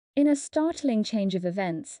In a startling change of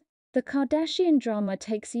events, the Kardashian drama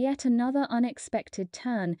takes yet another unexpected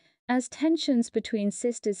turn as tensions between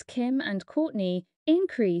sisters Kim and Kourtney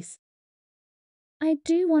increase. I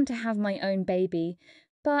do want to have my own baby,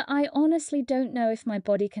 but I honestly don't know if my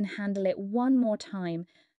body can handle it one more time.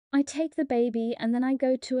 I take the baby and then I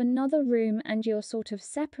go to another room and you're sort of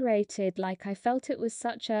separated, like I felt it was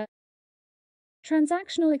such a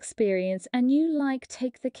transactional experience, and you like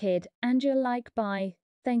take the kid and you're like, bye,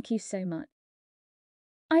 thank you so much.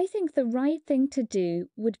 I think the right thing to do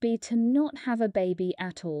would be to not have a baby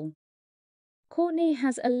at all. Kourtney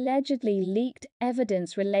has allegedly leaked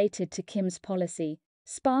evidence related to Kim's policy,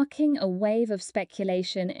 sparking a wave of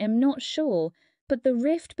speculation. I'm not sure, but the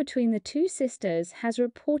rift between the two sisters has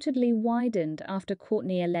reportedly widened after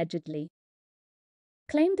Kourtney allegedly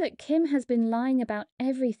claimed that Kim has been lying about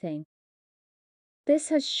everything. This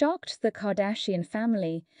has shocked the Kardashian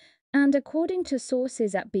family, and according to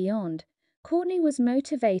sources at Beyond, Kourtney was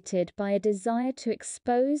motivated by a desire to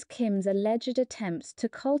expose Kim's alleged attempts to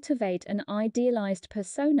cultivate an idealized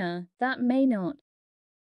persona that may not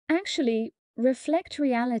actually reflect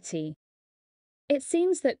reality. It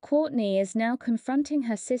seems that Kourtney is now confronting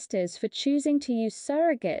her sisters for choosing to use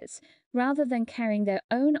surrogates rather than carrying their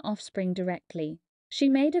own offspring directly. She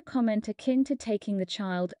made a comment akin to taking the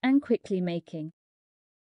child and quickly making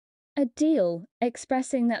a deal,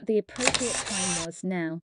 expressing that the appropriate time was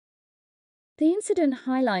now. The incident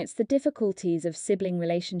highlights the difficulties of sibling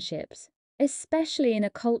relationships, especially in a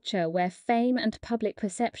culture where fame and public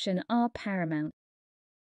perception are paramount.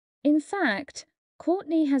 In fact,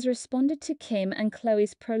 Kourtney has responded to Kim and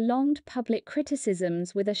Khloe's prolonged public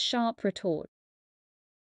criticisms with a sharp retort.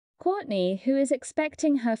 Kourtney, who is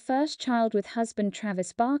expecting her first child with husband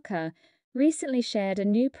Travis Barker, recently shared a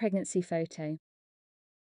new pregnancy photo.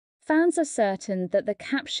 Fans are certain that the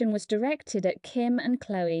caption was directed at Kim and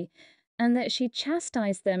Khloe and that she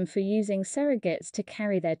chastised them for using surrogates to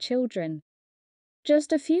carry their children.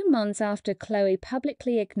 Just a few months after Khloe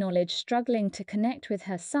publicly acknowledged struggling to connect with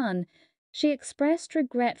her son, she expressed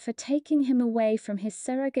regret for taking him away from his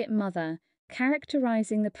surrogate mother,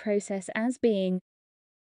 characterizing the process as being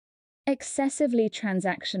excessively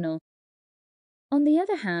transactional. On the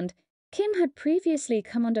other hand, Kim had previously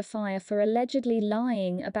come under fire for allegedly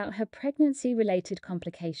lying about her pregnancy-related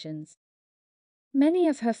complications. Many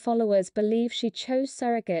of her followers believe she chose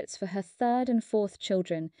surrogates for her third and fourth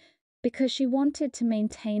children because she wanted to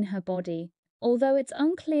maintain her body, although it's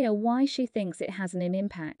unclear why she thinks it has an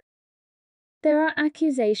impact. There are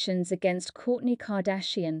accusations against Kourtney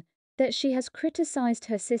Kardashian that she has criticized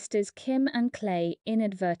her sisters Kim and Khloe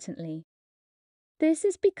inadvertently. This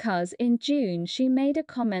is because in June she made a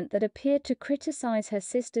comment that appeared to criticize her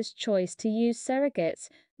sister's choice to use surrogates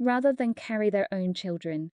rather than carry their own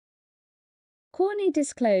children. Kourtney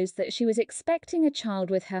disclosed that she was expecting a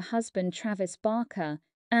child with her husband Travis Barker,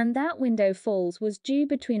 and that window falls was due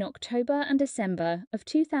between October and December of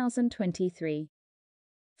 2023.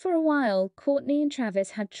 For a while, Kourtney and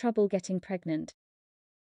Travis had trouble getting pregnant.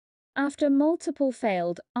 After multiple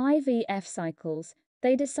failed IVF cycles,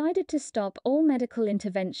 they decided to stop all medical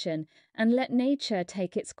intervention and let nature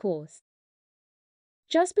take its course.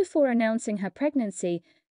 Just before announcing her pregnancy,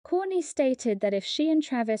 Kourtney stated that if she and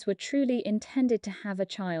Travis were truly intended to have a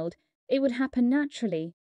child, it would happen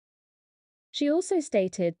naturally. She also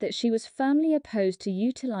stated that she was firmly opposed to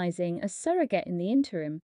utilizing a surrogate in the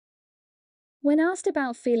interim. When asked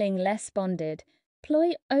about feeling less bonded,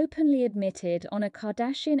 Khloe openly admitted on a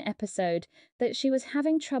Kardashian episode that she was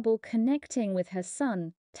having trouble connecting with her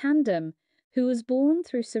son, Tandem, who was born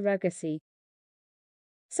through surrogacy.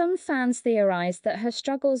 Some fans theorized that her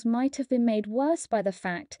struggles might have been made worse by the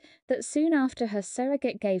fact that soon after her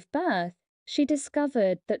surrogate gave birth, she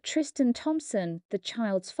discovered that Tristan Thompson, the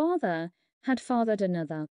child's father, had fathered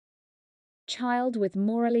another child with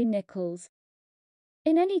Morley Nichols.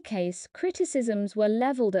 In any case, criticisms were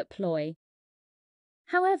leveled at Khloe.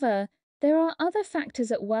 However, there are other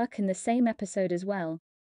factors at work in the same episode as well.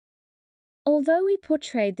 Although we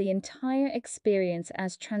portrayed the entire experience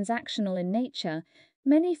as transactional in nature,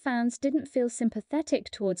 many fans didn't feel sympathetic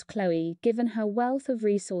towards Khloe given her wealth of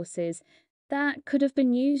resources that could have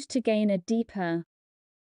been used to gain a deeper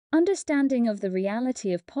understanding of the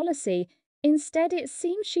reality of policy. Instead, it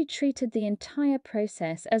seems she treated the entire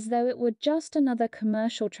process as though it were just another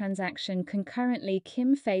commercial transaction. Concurrently,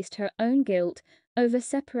 Kim faced her own guilt over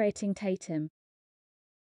separating Tatum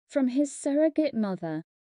from his surrogate mother.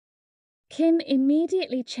 Kim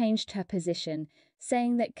immediately changed her position,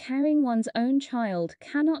 saying that carrying one's own child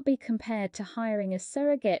cannot be compared to hiring a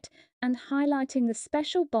surrogate, and highlighting the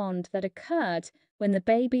special bond that occurred when the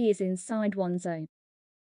baby is inside one's own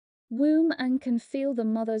womb and can feel the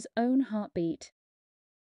mother's own heartbeat.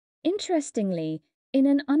 Interestingly, in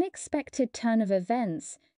an unexpected turn of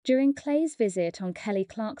events, during Clay's visit on Kelly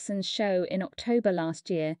Clarkson's show in October last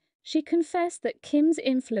year, she confessed that Kim's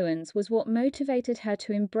influence was what motivated her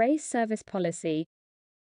to embrace service policy,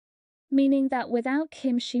 meaning that without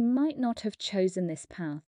Kim she might not have chosen this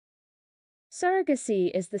path.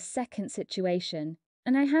 Surrogacy is the second situation,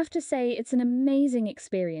 and I have to say it's an amazing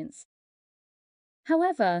experience.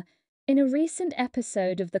 However, in a recent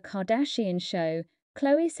episode of The Kardashian show,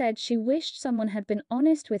 Khloe said she wished someone had been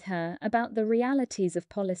honest with her about the realities of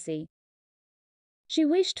policy. She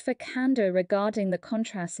wished for candor regarding the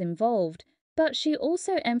contrasts involved, but she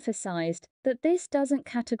also emphasized that this doesn't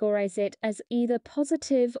categorize it as either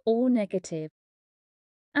positive or negative.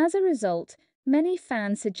 As a result, many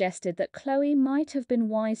fans suggested that Khloe might have been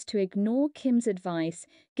wise to ignore Kim's advice,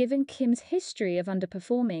 given Kim's history of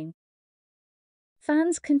underperforming.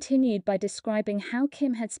 Fans continued by describing how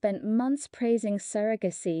Kim had spent months praising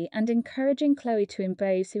surrogacy and encouraging Khloe to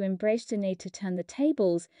embrace the need to turn the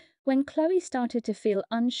tables when Khloe started to feel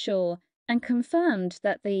unsure and confirmed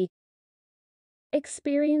that the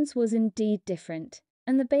experience was indeed different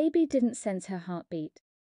and the baby didn't sense her heartbeat.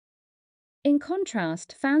 In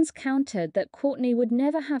contrast, fans countered that Kourtney would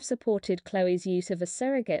never have supported Khloe's use of a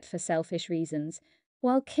surrogate for selfish reasons,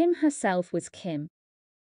 while Kim herself was Kim.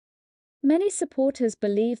 Many supporters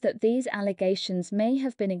believe that these allegations may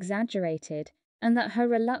have been exaggerated and that her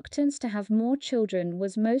reluctance to have more children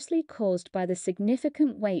was mostly caused by the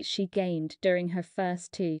significant weight she gained during her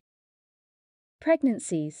first 2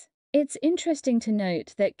 pregnancies. It's interesting to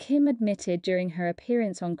note that Kim admitted during her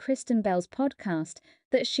appearance on Kristen Bell's podcast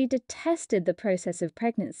that she detested the process of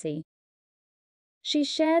pregnancy. She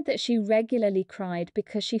shared that she regularly cried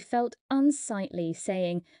because she felt unsightly,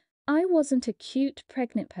 saying, "I wasn't a cute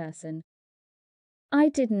pregnant person. I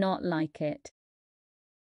did not like it.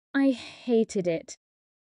 I hated it."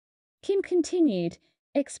 Kim continued,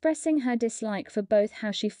 expressing her dislike for both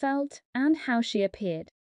how she felt and how she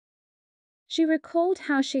appeared. She recalled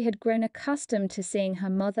how she had grown accustomed to seeing her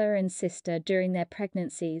mother and sister during their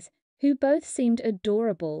pregnancies, who both seemed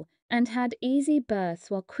adorable and had easy births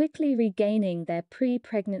while quickly regaining their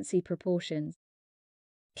pre-pregnancy proportions.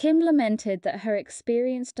 Kim lamented that her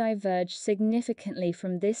experience diverged significantly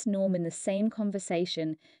from this norm. In the same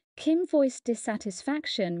conversation, Kim voiced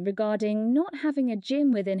dissatisfaction regarding not having a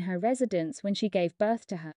gym within her residence when she gave birth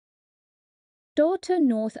to her daughter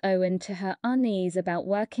North Owen. To her unease about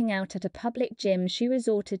working out at a public gym, she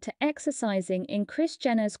resorted to exercising in Kris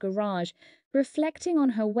Jenner's garage. Reflecting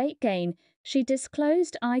on her weight gain, she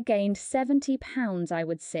disclosed, "I gained 70 pounds. I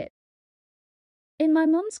would sit in my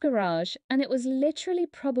mom's garage, and it was literally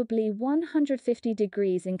probably 150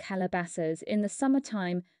 degrees in Calabasas in the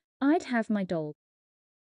summertime. I'd have my doll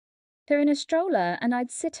her in a stroller and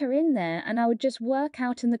I'd sit her in there and I would just work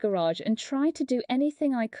out in the garage and try to do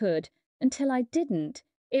anything I could until I didn't."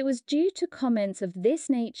 It was due to comments of this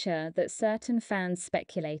nature that certain fans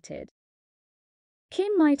speculated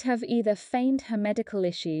Kim might have either feigned her medical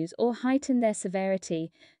issues or heightened their severity,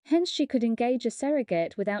 hence she could engage a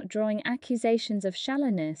surrogate without drawing accusations of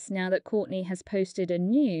shallowness. Now that Kourtney has posted a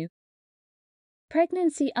new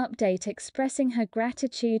pregnancy update expressing her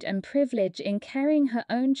gratitude and privilege in carrying her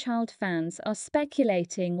own child, fans are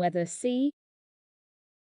speculating whether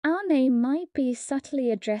our name might be subtly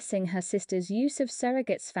addressing her sister's use of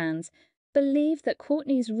surrogates. Fans believe that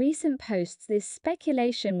Kourtney's recent posts. This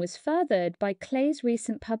speculation was furthered by Clay's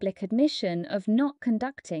recent public admission of not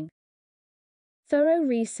conducting thorough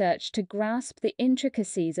research to grasp the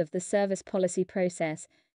intricacies of the service policy process,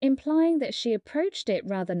 implying that she approached it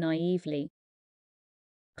rather naively.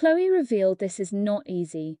 Khloe revealed, "This is not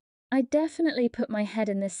easy. I definitely put my head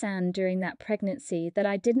in the sand during that pregnancy that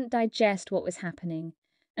I didn't digest what was happening.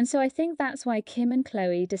 And so I think that's why Kim and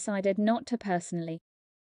Khloe decided not to personally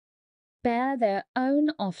bear their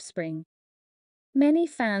own offspring." Many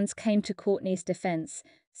fans came to Kourtney's defense,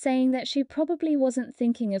 saying that she probably wasn't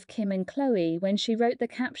thinking of Kim and Khloe when she wrote the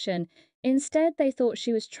caption. Instead, they thought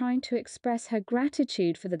she was trying to express her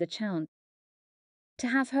gratitude for the chance to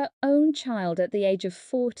have her own child at the age of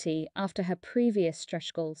 40 after her previous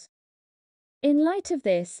struggles. In light of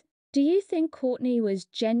this, do you think Kourtney was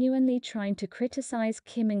genuinely trying to criticize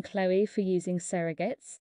Kim and Khloe for using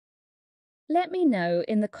surrogates? Let me know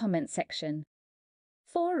in the comment section.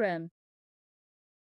 Forum.